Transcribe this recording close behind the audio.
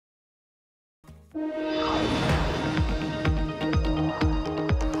I'm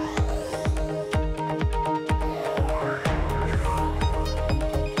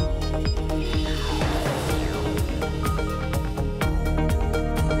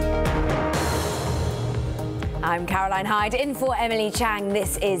Caroline Hyde, in for Emily Chang.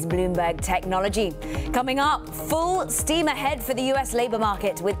 This is Bloomberg Technology. Coming up, full steam ahead for the US labor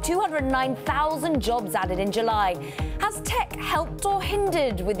market with 209,000 jobs added in July. Has tech helped or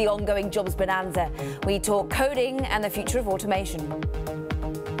hindered with the ongoing jobs bonanza? We talk coding and the future of automation.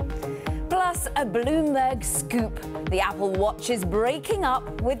 Plus, a Bloomberg scoop. The Apple Watch is breaking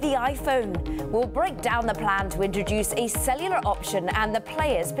up with the iPhone. We'll break down the plan to introduce a cellular option and the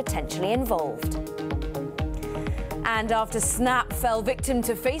players potentially involved. And after Snap fell victim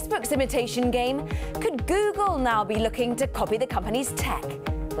to Facebook's imitation game, could Google now be looking to copy the company's tech?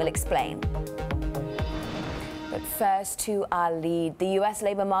 We'll explain. But first, to our lead. The US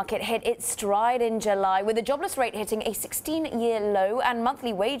labor market hit its stride in July, with the jobless rate hitting a 16-year low and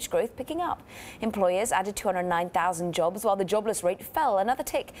monthly wage growth picking up. Employers added 209,000 jobs, while the jobless rate fell another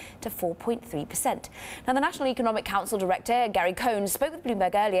tick to 4.3%. Now, the National Economic Council Director, Gary Cohn, spoke with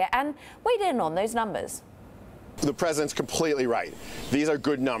Bloomberg earlier and weighed in on those numbers. The president's completely right. These are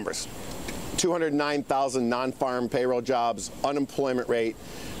good numbers. 209,000 non-farm payroll jobs, unemployment rate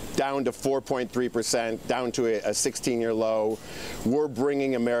down to 4.3%, down to a 16-year low. We're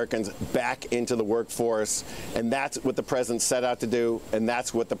bringing Americans back into the workforce, and that's what the president set out to do, and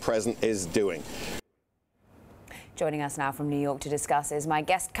that's what the president is doing. Joining us now from New York to discuss is my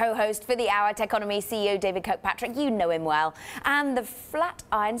guest co-host for the hour, Techonomy CEO David Kirkpatrick. You know him well. And the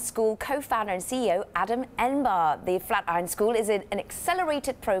Flatiron School co-founder and CEO Adam Enbar. The Flatiron School is an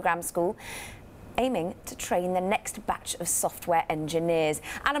accelerated program school aiming to train the next batch of software engineers.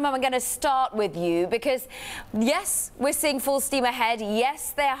 Adam, I'm going to start with you because, yes, we're seeing full steam ahead.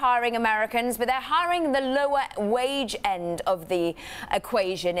 Yes, they're hiring Americans, but they're hiring the lower wage end of the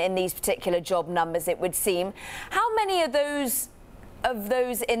equation in these particular job numbers, it would seem. How many of those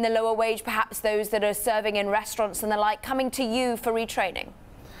in the lower wage, perhaps those that are serving in restaurants and the like, coming to you for retraining?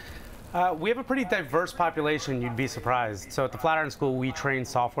 We have a pretty diverse population, you'd be surprised. So at the Flatiron School, we train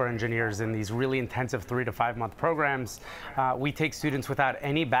software engineers in these really intensive 3 to 5 month programs. We take students without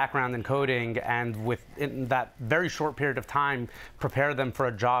any background in coding and within that very short period of time, prepare them for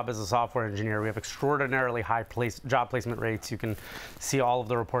a job as a software engineer. We have extraordinarily high job placement rates. You can see all of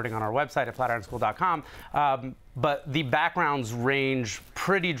the reporting on our website at flatironschool.com. But the backgrounds range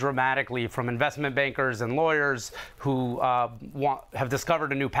pretty dramatically from investment bankers and lawyers who have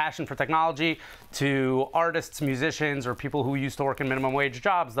discovered a new passion for technology to artists, musicians, or people who used to work in minimum wage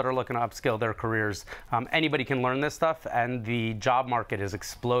jobs that are looking to upskill their careers. Anybody can learn this stuff, and the job market is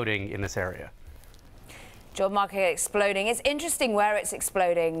exploding in this area. Job market exploding. It's interesting where it's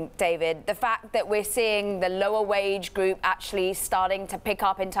exploding, David. The fact that we're seeing the lower wage group actually starting to pick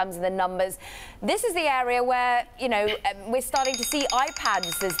up in terms of the numbers. This is the area where, you know, we're starting to see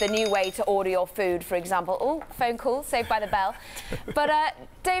iPads as the new way to order your food, for example. Oh, phone call, saved by the bell. But,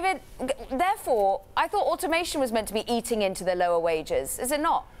 David, therefore, I thought automation was meant to be eating into the lower wages. Is it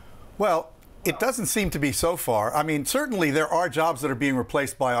not? Well, it doesn't seem to be so far. I mean, certainly there are jobs that are being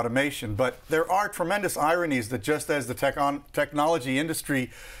replaced by automation, but there are tremendous ironies that just as the technology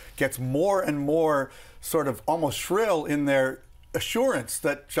industry gets more and more sort of almost shrill in their assurance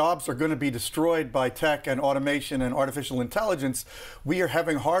that jobs are going to be destroyed by tech and automation and artificial intelligence, we are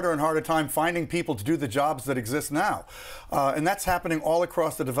having harder and harder time finding people to do the jobs that exist now. And that's happening all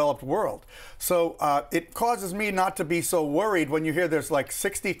across the developed world. So it causes me not to be so worried when you hear there's like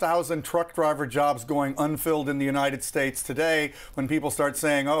 60,000 truck driver jobs going unfilled in the United States today, when people start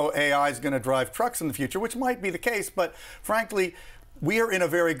saying, oh, AI is going to drive trucks in the future, which might be the case. But frankly, we are in a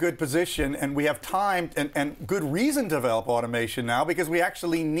very good position, and we have time and good reason to develop automation now, because we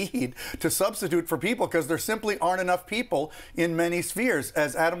actually need to substitute for people, because there simply aren't enough people in many spheres,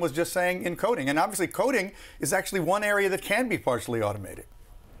 as Adam was just saying, in coding. And obviously coding is actually one area that can be partially automated.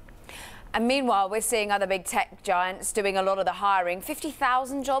 And meanwhile, we're seeing other big tech giants doing a lot of the hiring.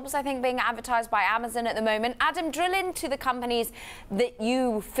 50,000 jobs, I think, being advertised by Amazon at the moment. Adam, drill into the companies that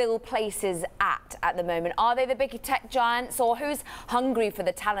you fill places at the moment. Are they the big tech giants, or who's hungry for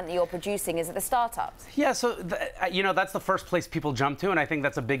the talent that you're producing? Is it the startups? Yeah, so, you know, that's the first place people jump to, and I think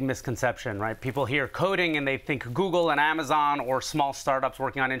that's a big misconception, right? People hear coding and they think Google and Amazon or small startups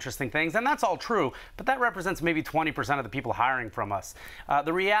working on interesting things, and that's all true, but that represents maybe 20% of the people hiring from us.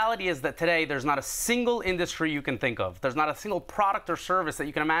 The reality is that today there's not a single industry you can think of, there's not a single product or service that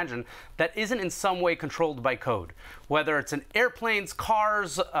you can imagine that isn't in some way controlled by code. Whether it's in airplanes,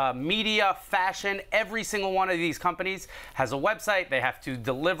 cars, media, fashion, every single one of these companies has a website. They have to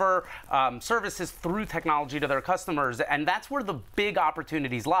deliver services through technology to their customers, and that's where the big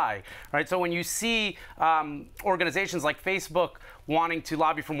opportunities lie, right? So when you see organizations like Facebook wanting to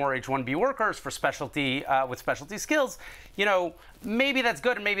lobby for more H-1B workers for specialty with specialty skills, you know, maybe that's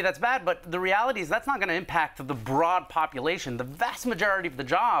good and maybe that's bad, but the reality is that's not going to impact the broad population. The vast majority of the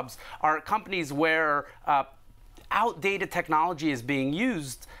jobs are at companies where outdated technology is being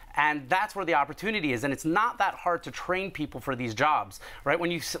used, and that's where the opportunity is. And it's not that hard to train people for these jobs, right?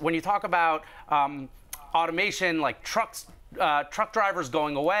 When you talk about automation, like truck drivers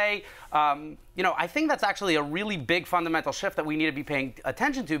going away, you know, I think that's actually a really big fundamental shift that we need to be paying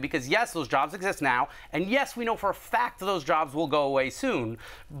attention to, because yes, those jobs exist now, and yes, we know for a fact those jobs will go away soon,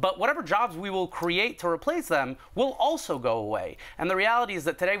 but whatever jobs we will create to replace them will also go away. And the reality is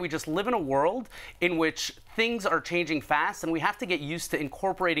that today we just live in a world in which things are changing fast, and we have to get used to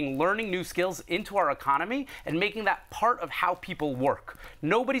incorporating learning new skills into our economy and making that part of how people work.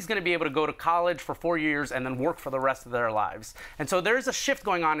 Nobody's going to be able to go to college for 4 years and then work for the rest of their lives. And so there's a shift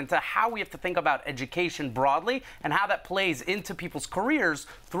going on into how we have to think about education broadly and how that plays into people's careers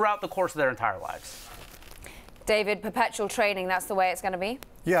throughout the course of their entire lives. David, perpetual training, that's the way it's going to be?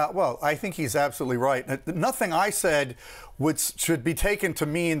 Yeah, well, I think he's absolutely right. Nothing I said should be taken to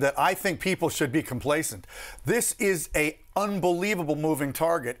mean that I think people should be complacent. This is an unbelievable moving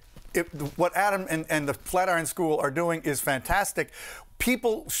target. What Adam and the Flatiron School are doing is fantastic.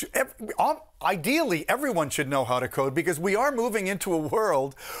 People, ideally, everyone should know how to code, because we are moving into a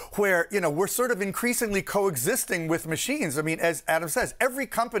world where, you know, we're sort of increasingly coexisting with machines. I mean, as Adam says, every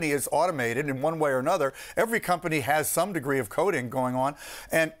company is automated in one way or another. Every company has some degree of coding going on.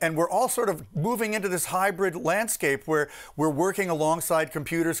 And we're all sort of moving into this hybrid landscape where we're working alongside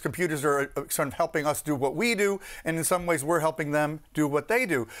computers. Computers are sort of helping us do what we do, and in some ways we're helping them do what they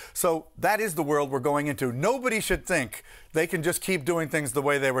do. So that is the world we're going into. Nobody should think they can just keep doing things the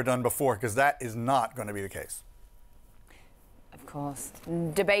way they were done before, because that is not going to be the case. Of course.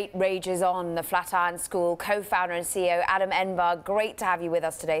 Debate rages on. The Flatiron School co-founder and CEO Adam Enbar, great to have you with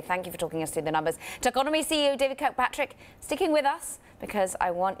us today. Thank you for talking us through the numbers. Techonomy CEO David Kirkpatrick, sticking with us because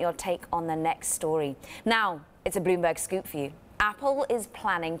I want your take on the next story. Now, it's a Bloomberg scoop for you. Apple is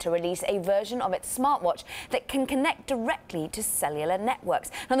planning to release a version of its smartwatch that can connect directly to cellular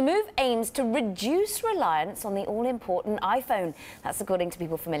networks. Now, the move aims to reduce reliance on the all-important iPhone. That's according to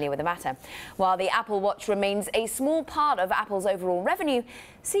people familiar with the matter. While the Apple Watch remains a small part of Apple's overall revenue,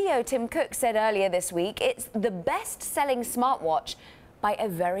 CEO Tim Cook said earlier this week it's the best-selling smartwatch by a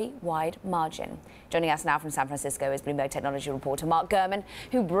very wide margin. Joining us now from San Francisco is Bloomberg technology reporter Mark Gurman,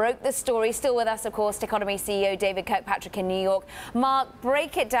 who broke the story. Still with us, of course, Techonomy CEO David Kirkpatrick in New York. Mark,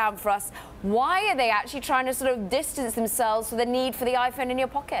 break it down for us. Why are they actually trying to sort of distance themselves from the need for the iPhone in your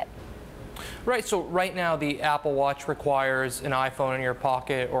pocket? Right, so right now the Apple Watch requires an iPhone in your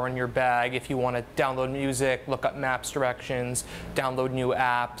pocket or in your bag if you want to download music, look up maps directions, download new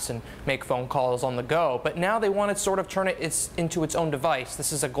apps, and make phone calls on the go. But now they want to sort of turn it into its own device.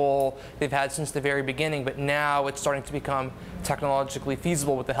 This is a goal they've had since the very beginning, but now it's starting to become technologically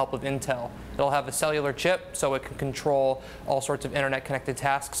feasible with the help of Intel. It'll have a cellular chip, so it can control all sorts of internet-connected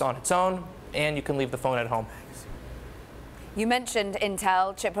tasks on its own, and you can leave the phone at home. You mentioned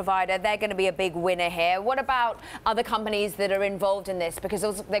Intel, chip provider. They're going to be a big winner here. What about other companies that are involved in this?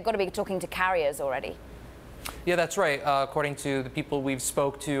 Because they've got to be talking to carriers already. Yeah, that's right. According to the people we've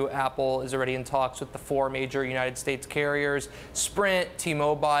spoke to, Apple is already in talks with the 4 major United States carriers, Sprint,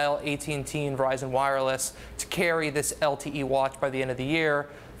 T-Mobile, AT&T, and Verizon Wireless, to carry this LTE watch by the end of the year.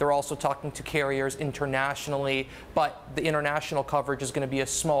 They're also talking to carriers internationally, but the international coverage is going to be a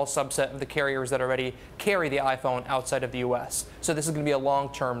small subset of the carriers that already carry the iPhone outside of the US. So this is going to be a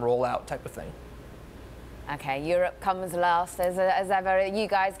long-term rollout type of thing. Okay, Europe comes last, as ever. You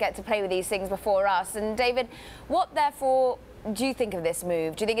guys get to play with these things before us. And David, what therefore do you think of this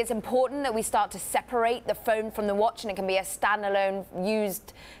move? Do you think it's important that we start to separate the phone from the watch and it can be a standalone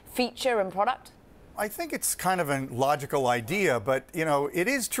used feature and product? I think it's kind of a logical idea, but, you know, it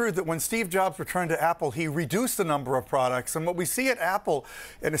is true that when Steve Jobs returned to Apple, he reduced the number of products. And what we see at Apple,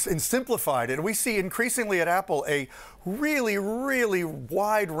 and simplified it, we see increasingly at Apple a really, really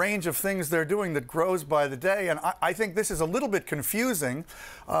wide range of things they're doing that grows by the day. And I think this is a little bit confusing.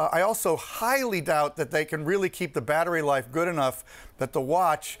 I also highly doubt that they can really keep the battery life good enough that the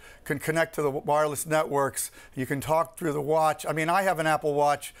watch can connect to the wireless networks. You can talk through the watch. I mean, I have an Apple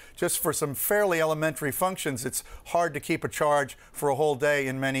Watch just for some fairly elementary functions. It's hard to keep a charge for a whole day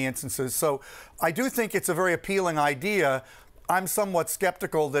in many instances. So I do think it's a very appealing idea. I'm somewhat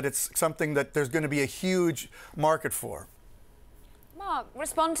skeptical that it's something that there's going to be a huge market for. Mark,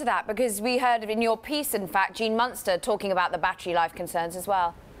 respond to that, because we heard in your piece, in fact, Gene Munster talking about the battery life concerns as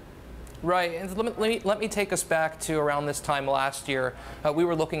well. Right, and let me take us back to around this time last year. We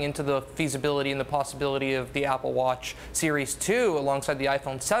were looking into the feasibility and the possibility of the Apple Watch Series 2 alongside the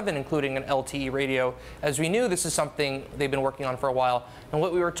iPhone 7, including an LTE radio. As we knew, this is something they've been working on for a while. And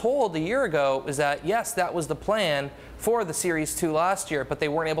what we were told a year ago is that, yes, that was the plan for the Series 2 last year, but they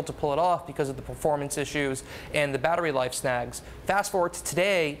weren't able to pull it off because of the performance issues and the battery life snags. Fast forward to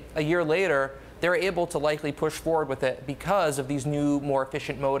today, a year later, they're able to likely push forward with it because of these new, more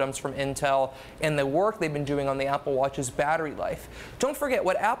efficient modems from Intel and the work they've been doing on the Apple Watch's battery life. Don't forget,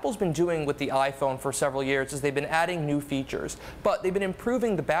 what Apple's been doing with the iPhone for several years is they've been adding new features, but they've been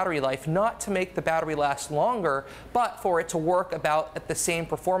improving the battery life, not to make the battery last longer, but for it to work about at the same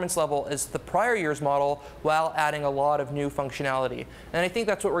performance level as the prior year's model while adding a lot of new functionality. And I think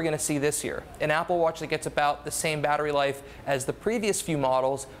that's what we're going to see this year. An Apple Watch that gets about the same battery life as the previous few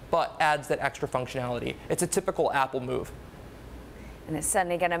models, but adds that extra functionality. It's a typical Apple move. And it's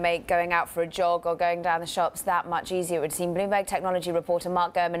certainly going to make going out for a jog or going down the shops that much easier, it would seem. Bloomberg technology reporter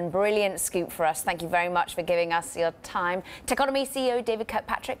Mark Gurman, brilliant scoop for us. Thank you very much for giving us your time. Techonomy CEO David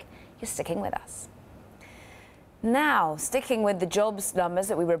Kirkpatrick, you're sticking with us. Now, sticking with the jobs numbers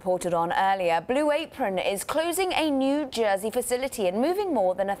that we reported on earlier, Blue Apron is closing a New Jersey facility and moving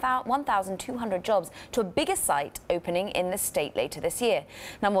more than 1,200 jobs to a bigger site opening in the state later this year.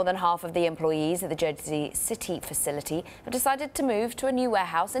 Now, more than half of the employees at the Jersey City facility have decided to move to a new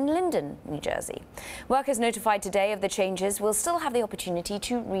warehouse in Linden, New Jersey. Workers notified today of the changes will still have the opportunity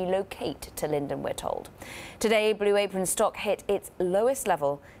to relocate to Linden, we're told. Today, Blue Apron stock hit its lowest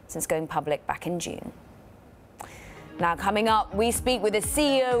level since going public back in June. Now, coming up, we speak with the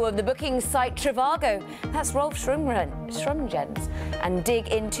CEO of the booking site Trivago, that's Rolf Schromgens, and dig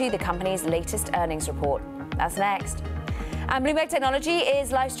into the company's latest earnings report. That's next. And Bloomberg Technology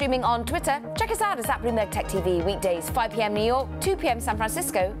is live streaming on Twitter. Check us out, it's at Bloomberg Tech TV, weekdays 5 p.m. New York, 2 p.m. San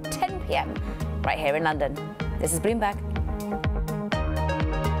Francisco, 10 p.m. right here in London. This is Bloomberg.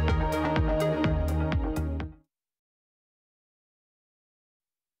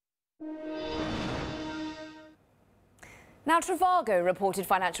 Now, Trivago reported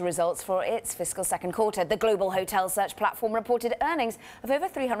financial results for its fiscal second quarter. The global hotel search platform reported earnings of over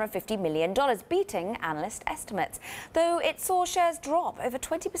 $350 million, beating analyst estimates, though it saw shares drop over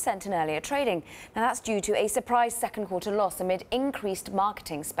 20% in earlier trading. Now, that's due to a surprise second quarter loss amid increased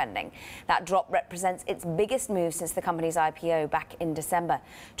marketing spending. That drop represents its biggest move since the company's IPO back in December.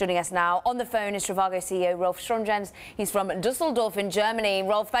 Joining us now on the phone is Trivago CEO Rolf Schromgens. He's from Dusseldorf in Germany.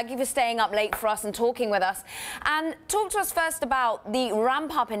 Rolf, thank you for staying up late for us and talking with us. And talk to us first about the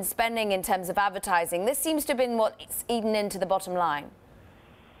ramp up in spending in terms of advertising. This seems to have been what's eaten into the bottom line.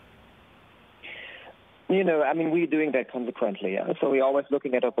 You know, I mean, we're doing that consequently. So we're always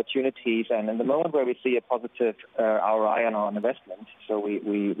looking at opportunities, and in the moment where we see a positive ROI on our investment, so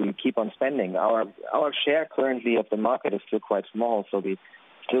we keep on spending. Our share currently of the market is still quite small, so we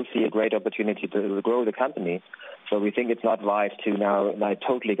still see a great opportunity to grow the company. So we think it's not wise to now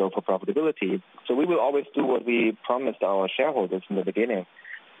totally go for profitability. So we will always do what we promised our shareholders in the beginning.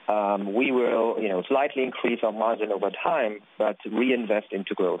 We will, slightly increase our margin over time, but reinvest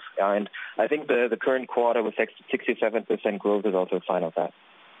into growth. And I think the current quarter with 67% growth is also a sign of that.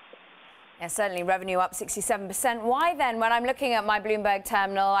 Yeah, certainly revenue up 67%. Why then, when I'm looking at my Bloomberg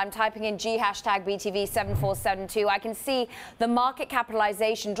terminal, I'm typing in G#BTV7472, I can see the market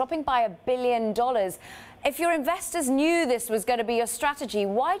capitalization dropping by $1 billion. If your investors knew this was going to be your strategy,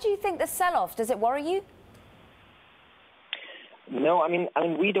 why do you think the sell-off? Does it worry you? No, I mean,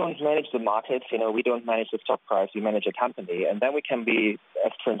 we don't manage the markets. We don't manage the stock price. We manage a company, and then we can be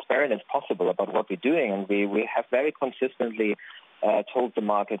as transparent as possible about what we're doing. And we have very consistently told the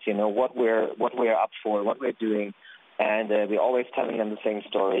markets, what we're up for, what we're doing, and we're always telling them the same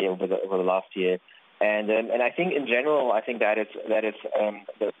story over the last year. And I think in general, I think that is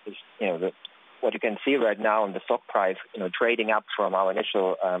what you can see right now in the stock price, trading up from our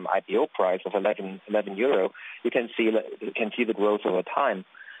initial IPO price of 11 euro. You can see the growth over time.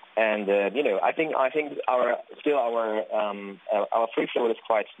 And I think our free float is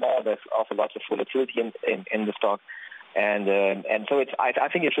quite small. There's also lots of volatility in the stock. And so I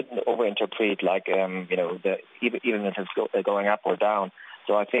think you shouldn't overinterpret even if it's going up or down.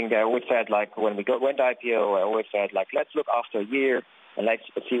 So I think I always said, like, when we went to IPO, I always said, like, let's look after a year and let's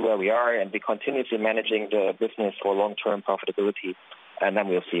see where we are, and be continuously managing the business for long-term profitability, and then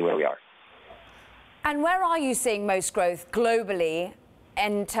we'll see where we are. And where are you seeing most growth globally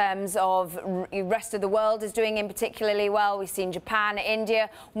in terms of the rest of the world is doing in particularly well? We've seen Japan, India.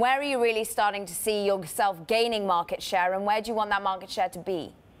 Where are you really starting to see yourself gaining market share, and where do you want that market share to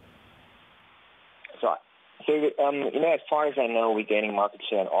be? So as far as I know, we're gaining market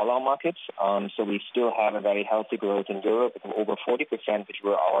share in all our markets. So we still have a very healthy growth in Europe of over 40%, which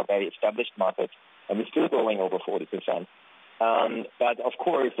were our very established markets, and we're still growing over 40%. But of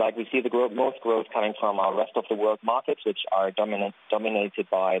course, like, we see the most growth coming from our rest of the world markets, which are dominated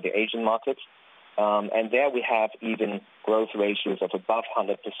by the Asian markets. And there we have even growth ratios of above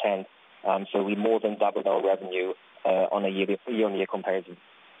 100%. So we more than doubled our revenue on a year-on-year comparison.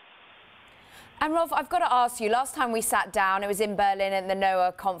 And Rolf, I've got to ask you, last time we sat down, it was in Berlin at the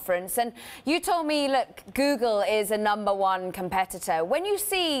NOAA conference, and you told me, look, Google is a #1 competitor. When you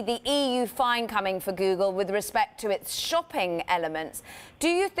see the EU fine coming for Google with respect to its shopping elements, do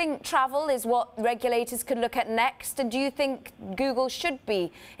you think travel is what regulators could look at next? And do you think Google should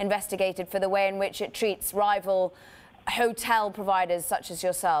be investigated for the way in which it treats rival hotel providers such as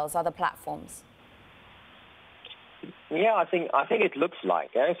yourselves, other platforms? Yeah, I think it looks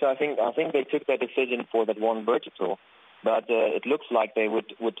like. So I think they took their decision for that one vertical, but it looks like they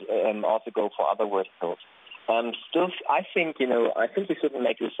would also go for other verticals. Still, I think you shouldn't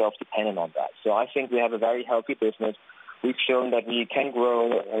make yourself dependent on that. So I think we have a very healthy business. We've shown that we can grow.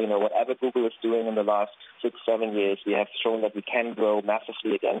 Whatever Google is doing in the last 6-7 years, we have shown that we can grow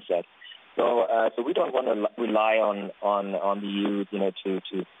massively against that. So we don't want to rely on the EU,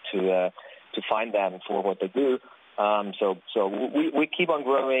 to find them for what they do. So we keep on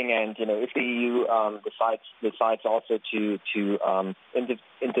growing, and if the EU decides also to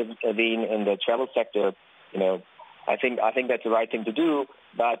intervene in the travel sector, I think that's the right thing to do,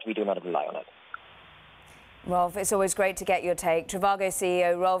 but we do not rely on it. Rolf, it's always great to get your take. Trivago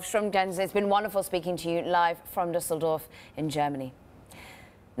CEO Rolf Schromgens, it's been wonderful speaking to you live from Düsseldorf in Germany.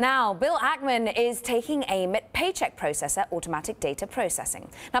 Now, Bill Ackman is taking aim at paycheck processor automatic data processing.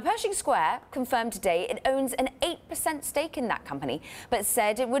 Now, Pershing Square confirmed today it owns an 8% stake in that company, but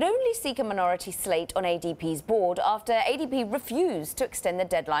said it would only seek a minority slate on ADP's board after ADP refused to extend the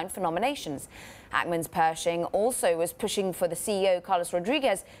deadline for nominations. Ackman's Pershing also was pushing for the CEO, Carlos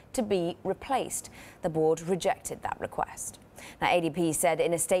Rodriguez, to be replaced. The board rejected that request. Now, ADP said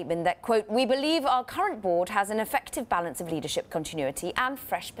in a statement that, quote, "We believe our current board has an effective balance of leadership continuity and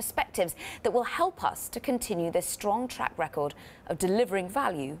fresh perspectives that will help us to continue this strong track record of delivering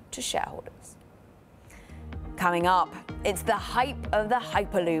value to shareholders." Coming up, it's the hype of the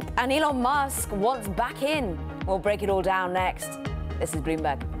Hyperloop, and Elon Musk wants back in. We'll break it all down next. This is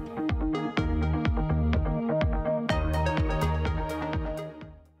Bloomberg.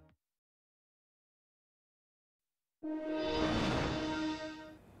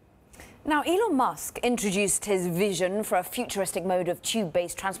 Now, Elon Musk introduced his vision for a futuristic mode of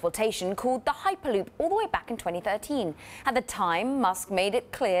tube-based transportation called the Hyperloop all the way back in 2013. At the time, Musk made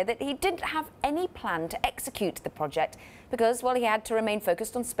it clear that he didn't have any plan to execute the project because, well, he had to remain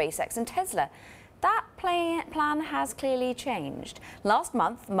focused on SpaceX and Tesla. That plan has clearly changed. Last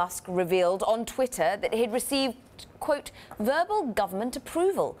month, Musk revealed on Twitter that he'd received, quote, verbal government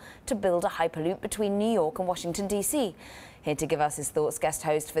approval to build a Hyperloop between New York and Washington, D.C. Here to give us his thoughts, guest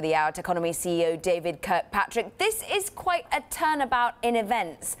host for the hour, Techonomy CEO David Kirkpatrick. This is quite a turnabout in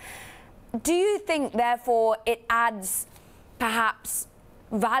events. Do you think, therefore, it adds perhaps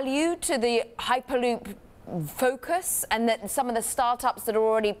value to the Hyperloop focus, and that some of the startups that are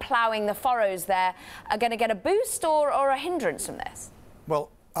already ploughing the furrows there are going to get a boost or a hindrance from this? Well,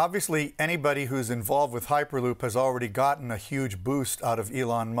 obviously, anybody who's involved with Hyperloop has already gotten a huge boost out of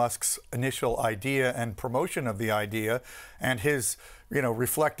Elon Musk's initial idea and promotion of the idea and his,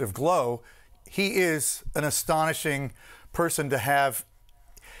 reflective glow. He is an astonishing person to have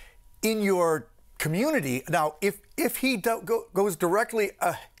in your community. Now, if he goes directly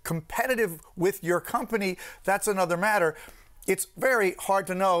competitive with your company, that's another matter. It's very hard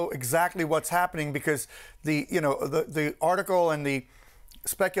to know exactly what's happening because the article and the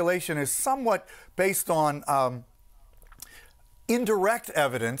speculation is somewhat based on indirect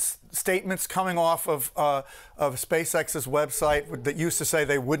evidence, statements coming off of SpaceX's website that used to say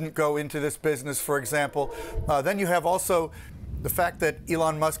they wouldn't go into this business, for example. Then you have also the fact that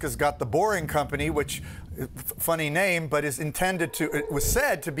Elon Musk has got the Boring Company, which, funny name, but is intended to, it was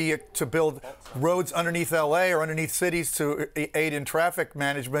said to be to build roads underneath LA or underneath cities to aid in traffic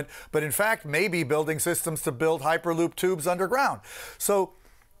management, but in fact may be building systems to build Hyperloop tubes underground. So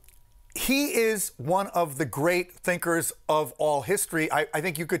he is one of the great thinkers of all history. I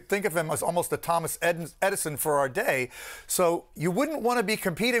think you could think of him as almost a Thomas Edison for our day. So you wouldn't want to be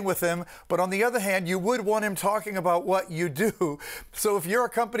competing with him, but on the other hand, you would want him talking about what you do. So if you're a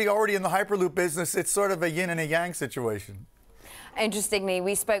company already in the Hyperloop business, it's sort of a yin and a yang situation. Interestingly,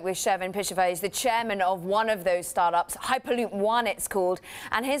 we spoke with Shervin Pishover. He's the chairman of one of those startups, Hyperloop One it's called.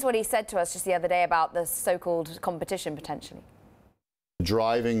 And here's what he said to us just the other day about the so-called competition potentially.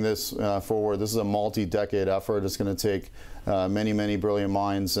 Driving this forward, this is a multi-decade effort. It's going to take many, many brilliant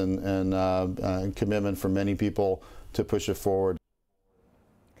minds and commitment from many people to push it forward.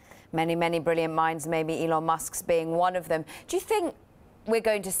 Many, many brilliant minds, maybe Elon Musk's being one of them. Do you think we're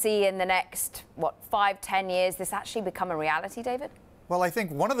going to see in the next, 5-10 years, this actually become a reality, David? Well, I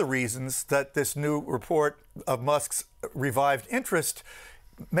think one of the reasons that this new report of Musk's revived interest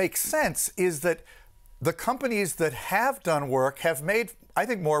makes sense is that the companies that have done work have made, I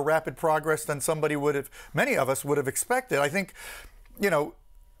think, more rapid progress than many of us would have expected. I think,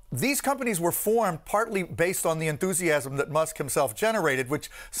 these companies were formed partly based on the enthusiasm that Musk himself generated, which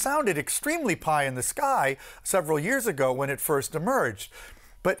sounded extremely pie in the sky several years ago when it first emerged.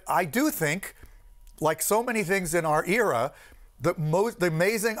 But I do think, like so many things in our era, the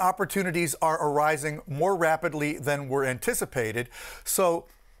amazing opportunities are arising more rapidly than were anticipated. So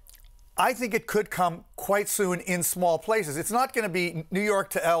I think it could come quite soon in small places. It's not going to be New York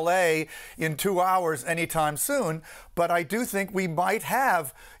to LA in 2 hours anytime soon, but I do think we might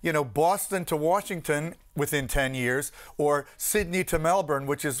have, Boston to Washington within 10 years, or Sydney to Melbourne,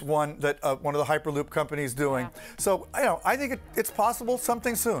 which is one that one of the Hyperloop companies doing. Yeah. So, I think it's possible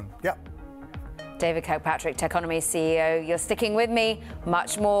something soon. Yeah. David Kirkpatrick, Techonomy CEO. You're sticking with me.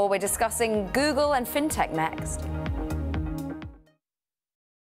 Much more. We're discussing Google and fintech next.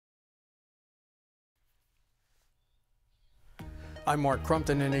 I'm Mark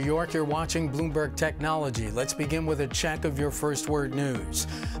Crumpton in New York. You're watching Bloomberg Technology. Let's begin with a check of your first word news.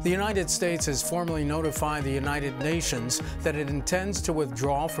 The United States has formally notified the United Nations that it intends to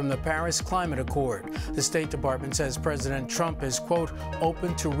withdraw from the Paris Climate Accord. The State Department says President Trump is, quote,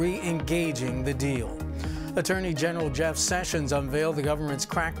 open to re-engaging the deal. Attorney General Jeff Sessions unveiled the government's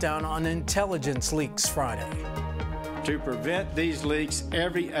crackdown on intelligence leaks Friday. To prevent these leaks,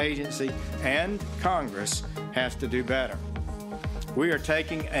 every agency and Congress has to do better. We are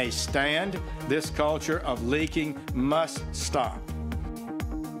taking a stand. This culture of leaking must stop.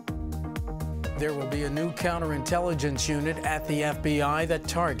 There will be a new counterintelligence unit at the FBI that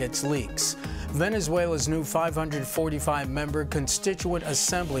targets leaks. Venezuela's new 545-member Constituent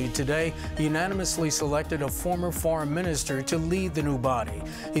Assembly today unanimously selected a former foreign minister to lead the new body.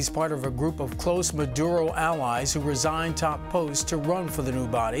 He's part of a group of close Maduro allies who resigned top posts to run for the new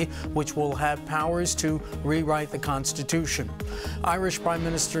body, which will have powers to rewrite the Constitution. Irish Prime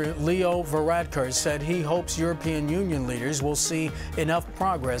Minister Leo Varadkar said he hopes European Union leaders will see enough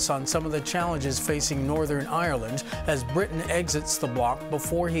progress on some of the challenges facing Northern Ireland as Britain exits the bloc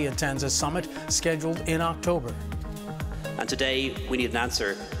before he attends a summit scheduled in October. And today we need an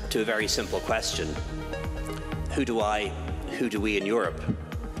answer to a very simple question. Who do we in Europe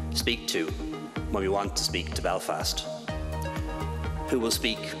speak to when we want to speak to Belfast? Who will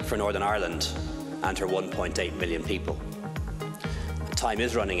speak for Northern Ireland and her 1.8 million people? Time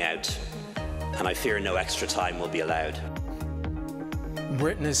is running out, and I fear no extra time will be allowed.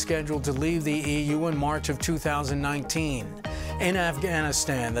 Britain is scheduled to leave the EU in March of 2019. In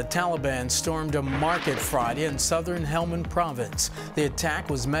Afghanistan, the Taliban stormed a market Friday in southern Helmand province. The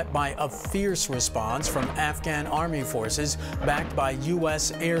attack was met by a fierce response from Afghan army forces backed by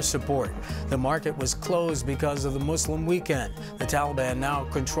U.S. air support. The market was closed because of the Muslim weekend. The Taliban now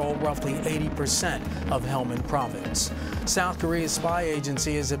control roughly 80% of Helmand province. South Korea's spy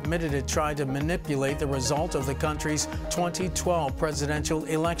agency has admitted it tried to manipulate the result of the country's 2012 presidential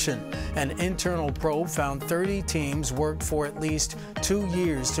election. An internal probe found 30 teams worked for at least 2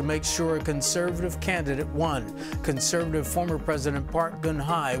 years to make sure a conservative candidate won. Conservative former President Park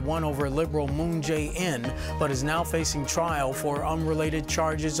Geun-hye won over liberal Moon Jae-in, but is now facing trial for unrelated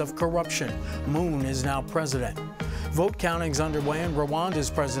charges of corruption. Moon is now president. Vote counting is underway in Rwanda's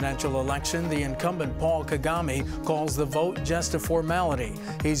presidential election. The incumbent Paul Kagame calls the vote just a formality.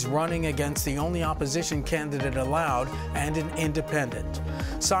 He's running against the only opposition candidate allowed and an independent.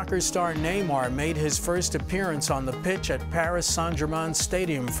 Soccer star Neymar made his first appearance on the pitch at Paris Saint-Germain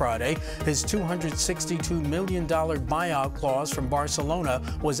Stadium Friday. His $262 million buyout clause from Barcelona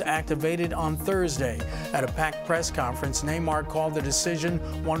was activated on Thursday. At a packed press conference, Neymar called the decision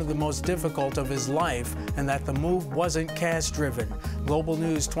one of the most difficult of his life and that the move wasn't cash-driven. Global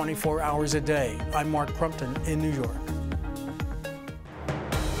news 24 hours a day. I'm Mark Crumpton in New York.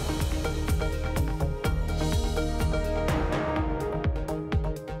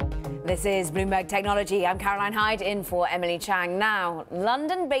 This is Bloomberg Technology. I'm Caroline Hyde in for Emily Chang. Now,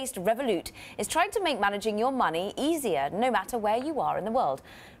 London-based Revolut is trying to make managing your money easier, no matter where you are in the world.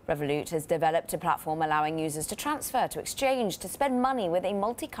 Revolut has developed a platform allowing users to transfer, to exchange, to spend money with a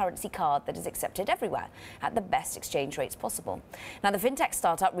multi-currency card that is accepted everywhere at the best exchange rates possible. Now, the fintech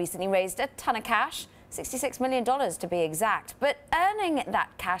startup recently raised a ton of cash, $66 million to be exact, but earning that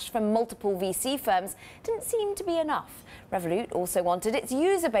cash from multiple VC firms didn't seem to be enough. Revolut also wanted its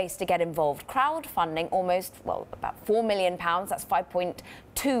user base to get involved, crowdfunding about £4 million, that's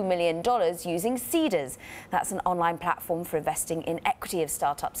 $5.2 million, using Seedrs. That's an online platform for investing in equity of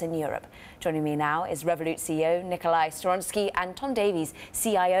startups in Europe. Joining me now is Revolut CEO Nikolay Storonsky and Tom Davies,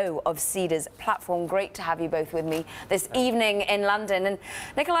 CIO of Seedrs platform. Great to have you both with me this evening in London. And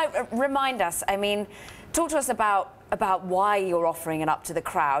Nikolay, remind us, talk to us about why you're offering it up to the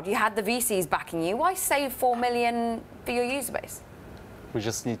crowd. You had the VCs backing you. Why save $4 million for your user base? We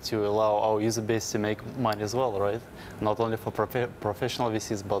just need to allow our user base to make money as well, right? Not only for professional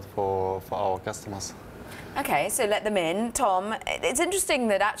VCs, but for our customers. Okay, so let them in. Tom, it's interesting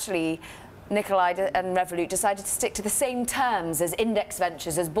that actually Nikolay and Revolut decided to stick to the same terms as Index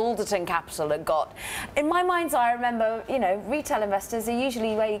Ventures, as Balderton Capital had got. In my mind's eye, I remember, retail investors are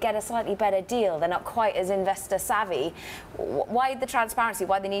usually where you get a slightly better deal. They're not quite as investor savvy. Why the transparency?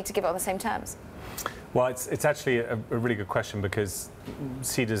 Why they need to give it on the same terms? Well, it's actually a really good question, because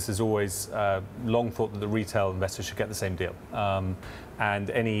Seedrs has always long thought that the retail investor should get the same deal. And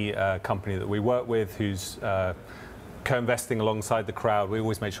any company that we work with who's co-investing alongside the crowd, we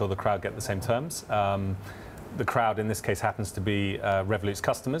always make sure the crowd get the same terms. The crowd in this case happens to be Revolut's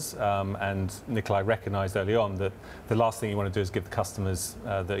customers, and Nikolay recognized early on that the last thing you want to do is give the customers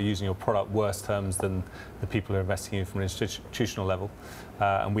that are using your product worse terms than the people who are investing in you from an institutional level,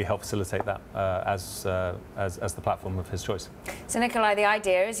 and we help facilitate that as the platform of his choice. So Nikolay, the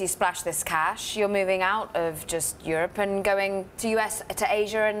idea is you splash this cash, you're moving out of just Europe and going to US, to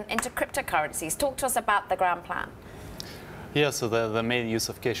Asia and into cryptocurrencies. Talk to us about the grand plan. Yeah, so the main use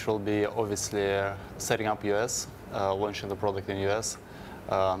of cash will be obviously setting up US, launching the product in US.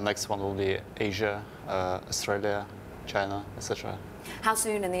 Next one will be Asia, Australia, China, etc. How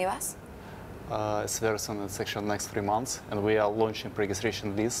soon in the US? It's very soon, it's actually next 3 months, and we are launching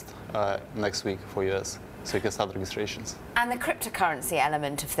pre-registration list next week for US, so you can start registrations. And the cryptocurrency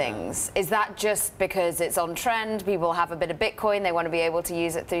element of things, is that just because it's on trend, people have a bit of Bitcoin, they want to be able to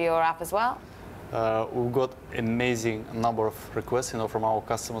use it through your app as well? We've got amazing number of requests, from our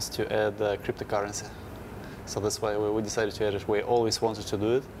customers to add cryptocurrency. So that's why we decided to add it. We always wanted to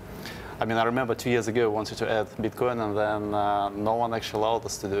do it. I remember 2 years ago we wanted to add Bitcoin, and then no one actually allowed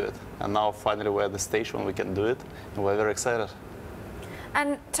us to do it. And now finally we're at the stage when we can do it, and we're very excited.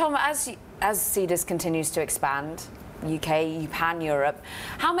 And Tom, as Seedrs continues to expand, UK, pan-Europe,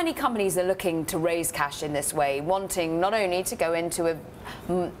 how many companies are looking to raise cash in this way, wanting not only to go into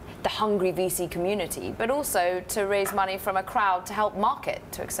the hungry VC community, but also to raise money from a crowd to help market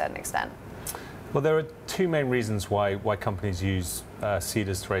to a certain extent? Well, there are two main reasons why companies use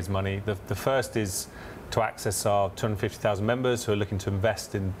Seedrs to raise money. The first is to access our 250,000 members who are looking to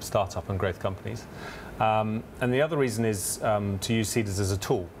invest in startup and growth companies. And the other reason is to use Seedrs as a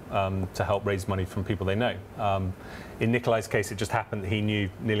tool to help raise money from people they know. In Nikolay's case, it just happened that he knew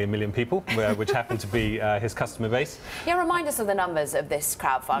nearly 1 million people, which happened to be his customer base. Yeah, remind us of the numbers of this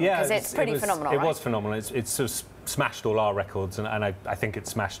crowdfunding, because it's pretty phenomenal, right? It was phenomenal. It's sort of smashed all our records, and I think it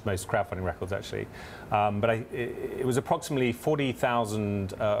smashed most crowdfunding records, actually. But it was approximately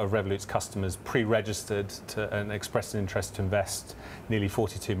 40,000 of Revolut's customers pre-registered and expressed an interest to invest nearly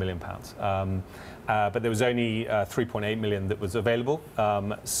 £42 million. But there was only 3.8 million that was available,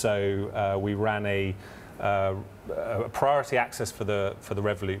 so we ran a priority access for the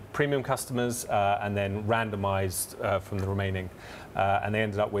Revolut premium customers, and then randomized from the remaining, and they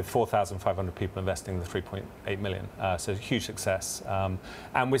ended up with 4,500 people investing the 3.8 million. So huge success,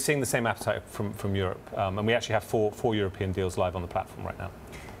 and we're seeing the same appetite from Europe, and we actually have four European deals live on the platform right now.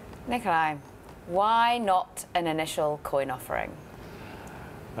 Nikolay, why not an initial coin offering?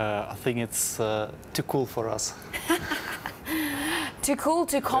 I think it's too cool for us. Too cool,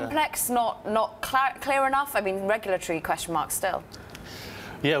 too complex, not clear enough? Regulatory question marks still.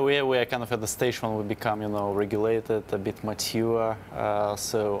 Yeah, we are kind of at the stage when we become, regulated, a bit mature.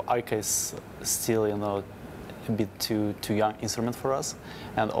 So ICA is still, a bit too young instrument for us.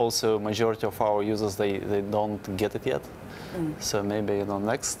 And also, majority of our users, they don't get it yet. So maybe,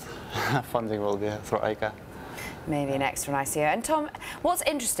 next funding will be through ICA. Maybe next from ICO. And Tom, what's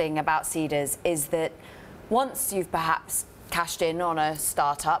interesting about Seedrs is that once you've perhaps cashed in on a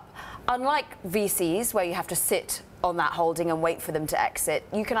startup, unlike VCs where you have to sit on that holding and wait for them to exit,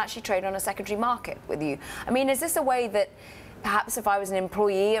 you can actually trade on a secondary market with you. I mean, is this a way that perhaps if I was an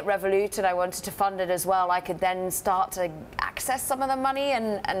employee at Revolut and I wanted to fund it as well, I could then start to access some of the money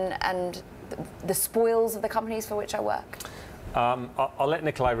and the spoils of the companies for which I work? I'll let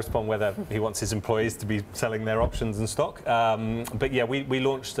Nikolay respond whether he wants his employees to be selling their options and stock. But yeah, we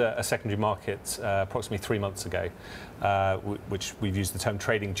launched a secondary market approximately 3 months ago, which we've used the term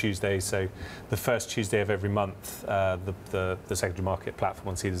Trading Tuesday. So the first Tuesday of every month, the secondary market platform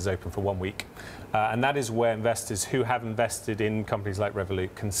on Seedrs is open for 1 week. And that is where investors who have invested in companies like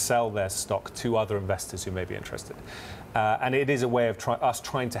Revolut can sell their stock to other investors who may be interested. And it is a way of us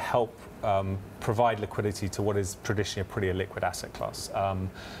trying to help provide liquidity to what is traditionally a pretty illiquid asset class.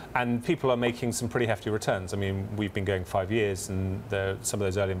 And people are making some pretty hefty returns. I mean, we've been going 5 years, and some of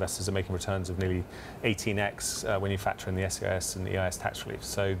those early investors are making returns of nearly 18x when you factor in the SEIS and EIS tax relief.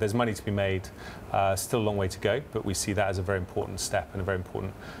 So there's money to be made, still a long way to go, but we see that as a very important step and a very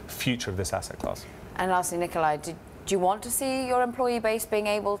important future of this asset class. And lastly, Nikolay, do you want to see your employee base being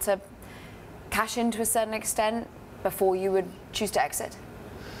able to cash in to a certain extent before you would choose to exit?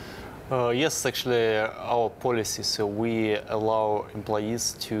 Yes, actually, our policy, so we allow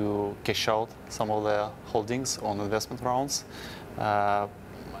employees to cash out some of their holdings on investment rounds.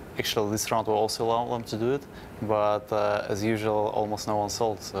 Actually, this round will also allow them to do it, but as usual, almost no one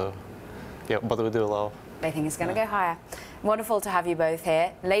sold, so yeah, but we do allow. They think it's going to go higher. Wonderful to have you both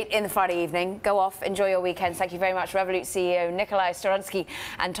here. Late in the Friday evening. Go off, enjoy your weekends. Thank you very much, Revolut CEO Nikolay Storonsky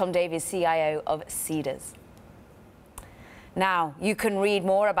and Tom Davies, CIO of Seedrs. Now, you can read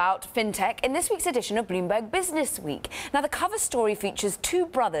more about fintech in this week's edition of Bloomberg Business Week. Now, the cover story features two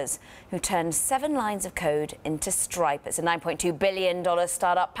brothers who turned 7 lines of code into Stripe. It's a $9.2 billion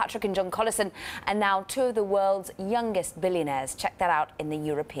startup. Patrick and John Collison are now 2 of the world's youngest billionaires. Check that out in the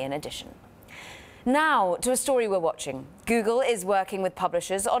European edition. Now, to a story we're watching. Google is working with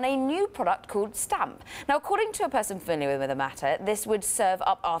publishers on a new product called Stamp. Now, according to a person familiar with the matter, this would serve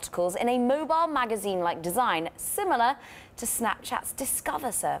up articles in a mobile magazine-like design, similar to Snapchat's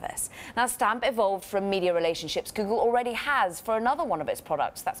Discover service. Now, Stamp evolved from media relationships Google already has for another one of its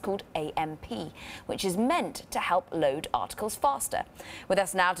products that's called AMP, which is meant to help load articles faster. With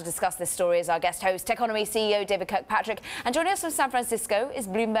us now to discuss this story is our guest host, Techonomy CEO David Kirkpatrick, and joining us from San Francisco is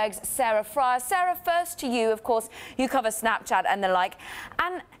Bloomberg's Sarah Fryer. Sarah, first to you, of course, you cover Snapchat and the like,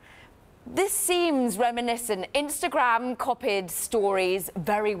 and this seems reminiscent. Instagram copied stories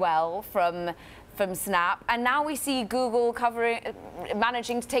very well from Snap, and now we see Google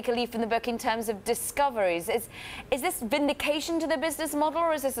managing to take a leaf in the book in terms of discoveries. Is this vindication to the business model,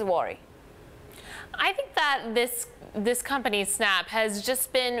 or is this a worry? I think that this company, Snap, has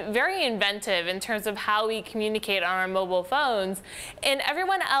just been very inventive in terms of how we communicate on our mobile phones, and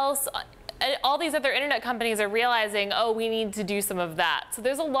everyone else, all these other internet companies are realizing, oh, we need to do some of that. So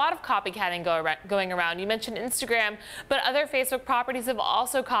there's a lot of copycatting going around. You mentioned Instagram, but other Facebook properties have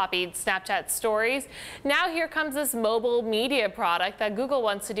also copied Snapchat stories. Now here comes this mobile media product that Google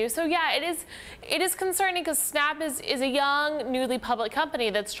wants to do. So yeah, it is concerning because Snap is a young, newly public company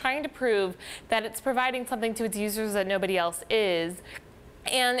that's trying to prove that it's providing something to its users that nobody else is.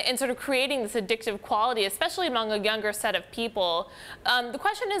 And sort of creating this addictive quality, especially among a younger set of people. The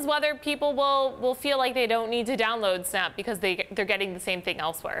question is whether people will feel like they don't need to download Snap because they're getting the same thing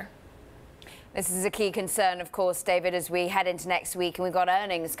elsewhere. This is a key concern, of course, David, as we head into next week, and we've got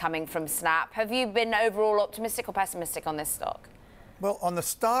earnings coming from Snap. Have you been overall optimistic or pessimistic on this stock? Well, on the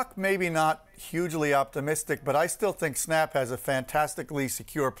stock, maybe not hugely optimistic, but I still think Snap has a fantastically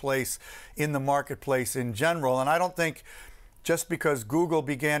secure place in the marketplace in general, and I don't think just because Google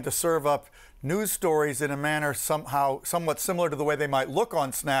began to serve up news stories in a manner somewhat similar to the way they might look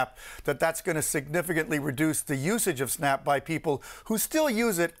on Snap, that's going to significantly reduce the usage of Snap by people who still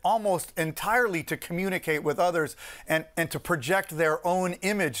use it almost entirely to communicate with others and to project their own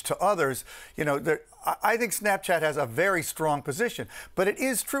image to others. You know, I think Snapchat has a very strong position, but it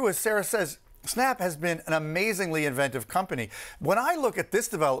is true, as Sarah says, Snap has been an amazingly inventive company. When I look at this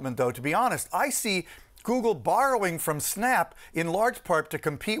development, though, to be honest, I see Google borrowing from Snap in large part to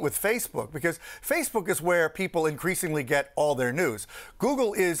compete with Facebook, because Facebook is where people increasingly get all their news.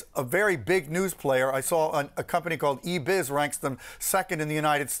 Google is a very big news player. I saw a company called eBiz ranks them second in the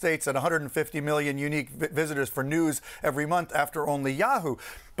United States at 150 million unique visitors for news every month after only Yahoo.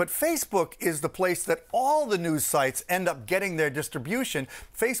 But Facebook is the place that all the news sites end up getting their distribution.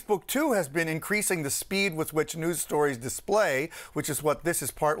 Facebook, too, has been increasing the speed with which news stories display, which is what this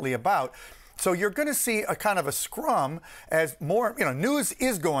is partly about. So you're going to see a kind of a scrum as more, news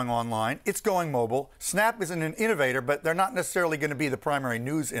is going online, it's going mobile. Snap isn't an innovator, but they're not necessarily going to be the primary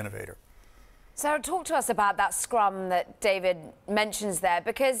news innovator. So talk to us about that scrum that David mentions there,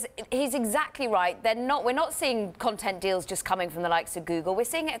 because he's exactly right. We're not seeing content deals just coming from the likes of Google. We're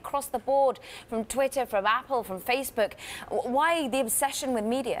seeing it across the board, from Twitter, from Apple, from Facebook. Why the obsession with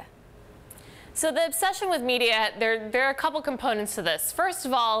media? So the obsession with media, there are a couple components to this. First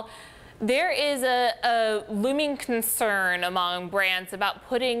of all, there is a looming concern among brands about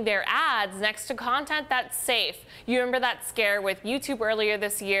putting their ads next to content that's safe. You remember that scare with YouTube earlier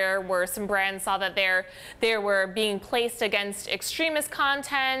this year where some brands saw that they were being placed against extremist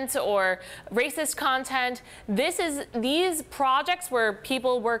content or racist content. These projects where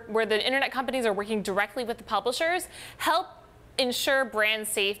where the internet companies are working directly with the publishers help ensure brand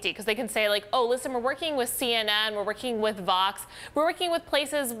safety, because they can say, like, oh, listen, we're working with CNN, we're working with Vox, we're working with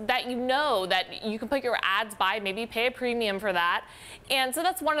places that you know that you can put your ads by, maybe pay a premium for that. And so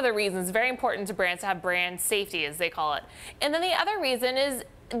that's one of the reasons. Very important to brands to have brand safety, as they call it. And then the other reason is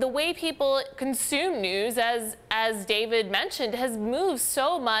the way people consume news, as David mentioned, has moved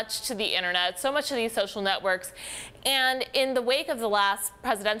so much to the internet, so much to these social networks. And in the wake of the last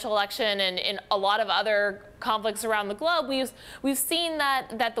presidential election and in a lot of other conflicts around the globe, we've seen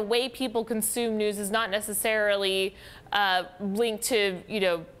that the way people consume news is not necessarily linked to, you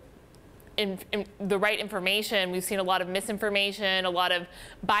know, in the right information. We've seen a lot of misinformation, a lot of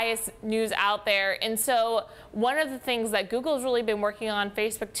biased news out there. And so one of the things that Google's really been working on,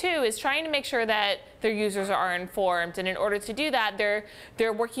 Facebook too, is trying to make sure that their users are informed. And in order to do that,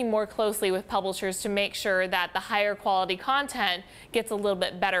 they're working more closely with publishers to make sure that the higher quality content gets a little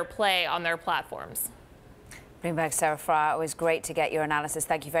bit better play on their platforms. Bloomberg, Sarah Fryer, always great to get your analysis.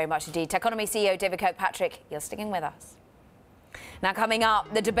 Thank you very much indeed. Techonomy CEO David Kirkpatrick, you're sticking with us. Now coming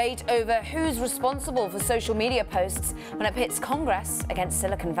up, the debate over who's responsible for social media posts when it pits Congress against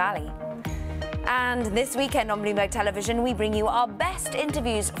Silicon Valley. And this weekend on Bloomberg Television, we bring you our best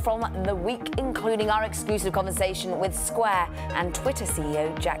interviews from the week, including our exclusive conversation with Square and Twitter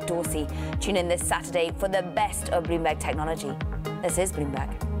CEO Jack Dorsey. Tune in this Saturday for the best of Bloomberg technology. This is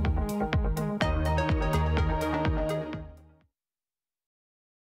Bloomberg.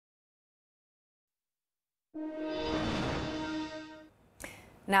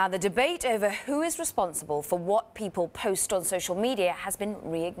 Now, the debate over who is responsible for what people post on social media has been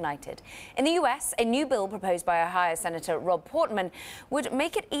reignited. In the US, a new bill proposed by Ohio Senator Rob Portman would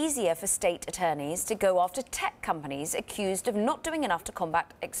make it easier for state attorneys to go after tech companies accused of not doing enough to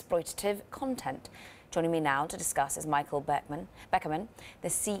combat exploitative content. Joining me now to discuss is Michael Beckerman, the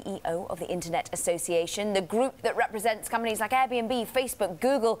CEO of the Internet Association, the group that represents companies like Airbnb, Facebook,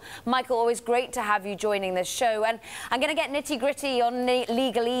 Google. Michael, always great to have you joining this show. And I'm going to get nitty-gritty on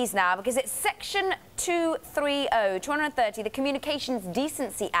legalese now, because it's Section 230, the Communications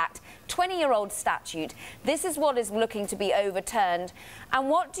Decency Act, 20-year-old statute. This is what is looking to be overturned. And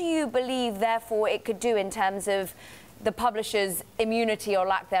what do you believe, therefore, it could do in terms of the publisher's immunity or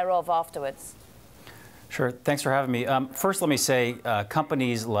lack thereof afterwards? Sure. Thanks for having me. First, let me say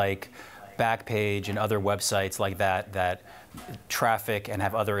companies like Backpage and other websites like that traffic and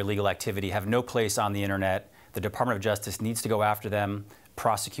have other illegal activity have no place on the internet. The Department of Justice needs to go after them,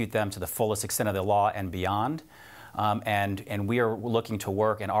 prosecute them to the fullest extent of the law and beyond. And we are looking to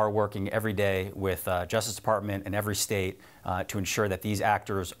work and are working every day with Justice Department in every state to ensure that these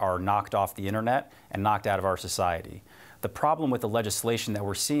actors are knocked off the internet and knocked out of our society. The problem with the legislation that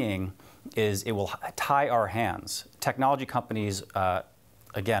we're seeing is it will tie our hands. Technology companies,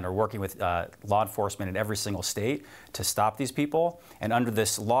 again, are working with law enforcement in every single state to stop these people. And under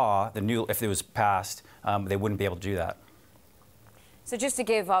this law, if it was passed, they wouldn't be able to do that. So just to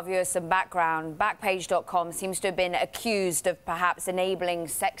give our viewers some background, Backpage.com seems to have been accused of perhaps enabling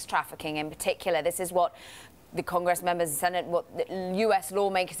sex trafficking in particular. This is what the Congress members and Senate, what the US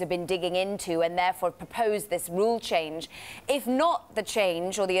lawmakers have been digging into, and therefore proposed this rule change. If not the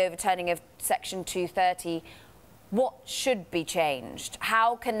change or the overturning of Section 230, what should be changed?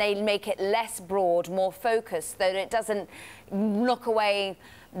 How can they make it less broad, more focused, so that it doesn't knock away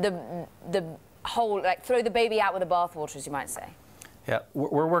the whole, like throw the baby out with the bathwater, as you might say? Yeah,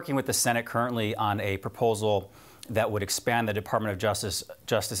 we're working with the Senate currently on a proposal that would expand the Department of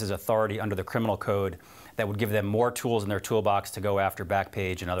Justice's authority under the criminal code, that would give them more tools in their toolbox to go after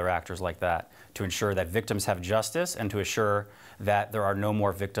Backpage and other actors like that, to ensure that victims have justice and to assure that there are no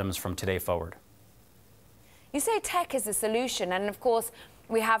more victims from today forward. You say tech is the solution, and of course,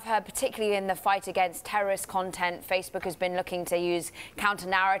 We have heard, particularly in the fight against terrorist content, Facebook has been looking to use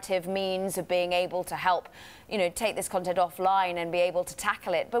counter-narrative means of being able to help, take this content offline and be able to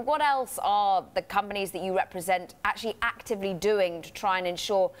tackle it. But what else are the companies that you represent actually actively doing to try and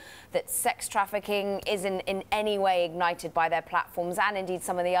ensure that sex trafficking isn't in any way ignited by their platforms and indeed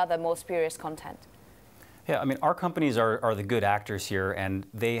some of the other more spurious content? Yeah, I mean, our companies are the good actors here, and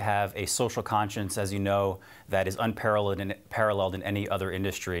they have a social conscience, as you know, that is unparalleled in any other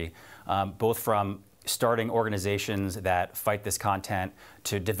industry, both from starting organizations that fight this content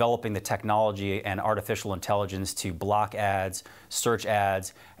to developing the technology and artificial intelligence to block ads, search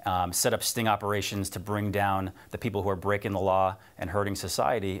ads, set up sting operations to bring down the people who are breaking the law and hurting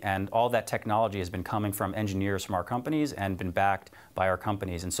society. And all that technology has been coming from engineers from our companies and been backed by our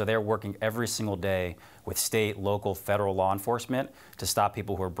companies. And so they're working every single day with state, local, federal law enforcement to stop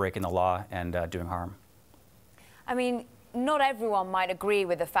people who are breaking the law and doing harm. I mean, not everyone might agree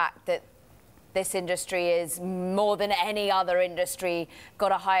with the fact that this industry is, more than any other industry,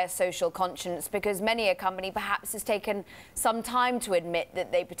 got a higher social conscience, because many a company perhaps has taken some time to admit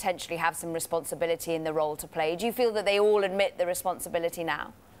that they potentially have some responsibility in the role to play. Do you feel that they all admit the responsibility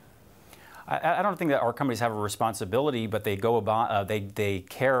now? I don't think that our companies have a responsibility, but they go about, they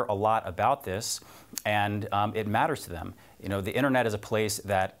care a lot about this, and it matters to them. The internet is a place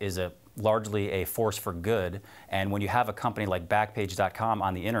that is largely a force for good, and when you have a company like Backpage.com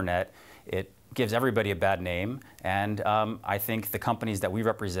on the internet, it gives everybody a bad name, and I think the companies that we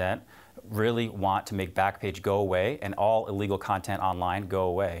represent really want to make Backpage go away and all illegal content online go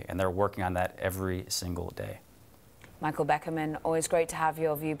away, and they're working on that every single day. Michael Beckerman, always great to have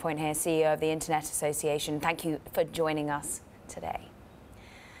your viewpoint here, CEO of the Internet Association. Thank you for joining us today.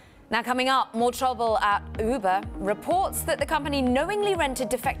 Now, coming up, more trouble at Uber. Reports that the company knowingly rented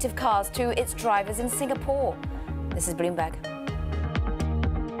defective cars to its drivers in Singapore. This is Bloomberg.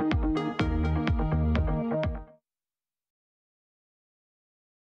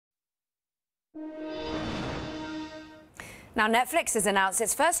 Now, Netflix has announced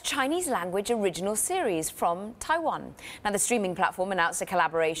its first Chinese-language original series from Taiwan. Now, the streaming platform announced a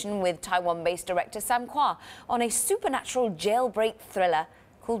collaboration with Taiwan-based director Sam Kwa on a supernatural jailbreak thriller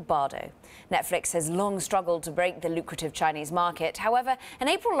called Bardo. Netflix has long struggled to break the lucrative Chinese market. However, an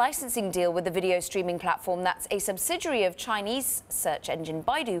April licensing deal with the video streaming platform that's a subsidiary of Chinese search engine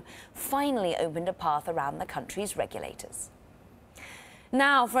Baidu finally opened a path around the country's regulators.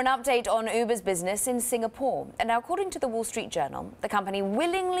 Now, for an update on Uber's business in Singapore. And now, according to the Wall Street Journal, the company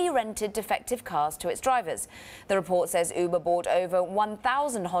willingly rented defective cars to its drivers. The report says Uber bought over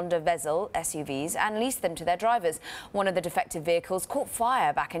 1,000 Honda Vezel SUVs and leased them to their drivers. One of the defective vehicles caught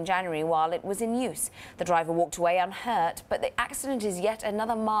fire back in January while it was in use. The driver walked away unhurt, but the accident is yet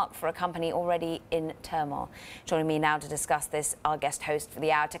another mark for a company already in turmoil. Joining me now to discuss this, our guest host for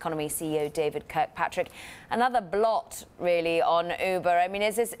the hour, Techonomy CEO David Kirkpatrick. Another blot, really, on Uber. I mean,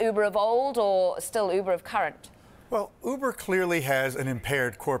 is this Uber of old or still Uber of current? Well, Uber clearly has an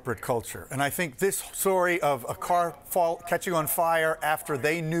impaired corporate culture. And I think this story of a car catching on fire after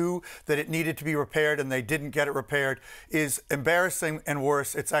they knew that it needed to be repaired and they didn't get it repaired is embarrassing, and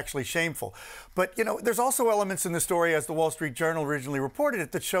worse, it's actually shameful. But, there's also elements in the story, as the Wall Street Journal originally reported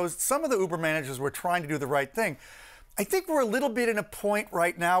it, that shows some of the Uber managers were trying to do the right thing. I think we're a little bit in a point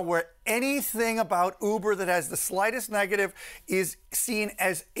right now where anything about Uber that has the slightest negative is seen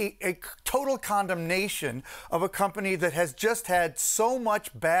as a total condemnation of a company that has just had so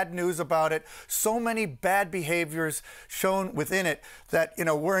much bad news about it, so many bad behaviors shown within it that,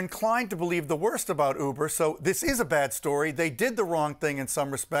 we're inclined to believe the worst about Uber. So this is a bad story. They did the wrong thing in some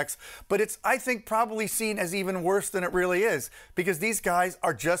respects, but it's, I think, probably seen as even worse than it really is, because these guys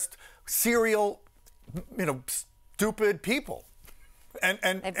are just serial, stupid people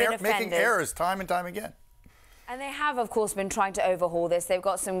and making errors time and time again. And they have, of course, been trying to overhaul this. They've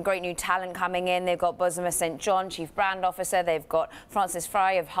got some great new talent coming in. They've got Bosma St. John, Chief Brand Officer. They've got Francis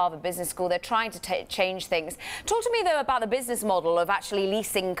Fry of Harvard Business School. They're trying to change things. Talk to me, though, about the business model of actually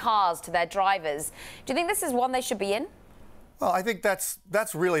leasing cars to their drivers. Do you think this is one they should be in? Well, I think that's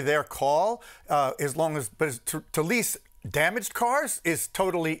really their call, to lease damaged cars is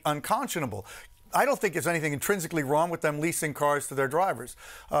totally unconscionable. I don't think there's anything intrinsically wrong with them leasing cars to their drivers.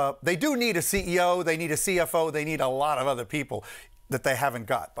 They do need a CEO, they need a CFO, they need a lot of other people that they haven't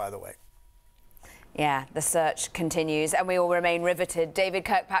got, by the way. Yeah, the search continues and we all remain riveted. David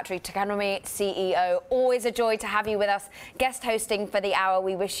Kirkpatrick, Techonomy CEO, always a joy to have you with us, guest hosting for the hour.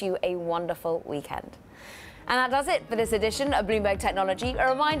 We wish you a wonderful weekend. And that does it for this edition of Bloomberg Technology. A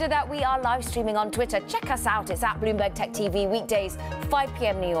reminder that we are live streaming on Twitter. Check us out. It's at Bloomberg Tech TV weekdays, 5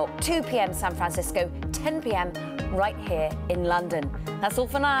 p.m. New York, 2 p.m. San Francisco, 10 p.m. right here in London. That's all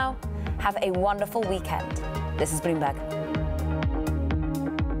for now. Have a wonderful weekend. This is Bloomberg.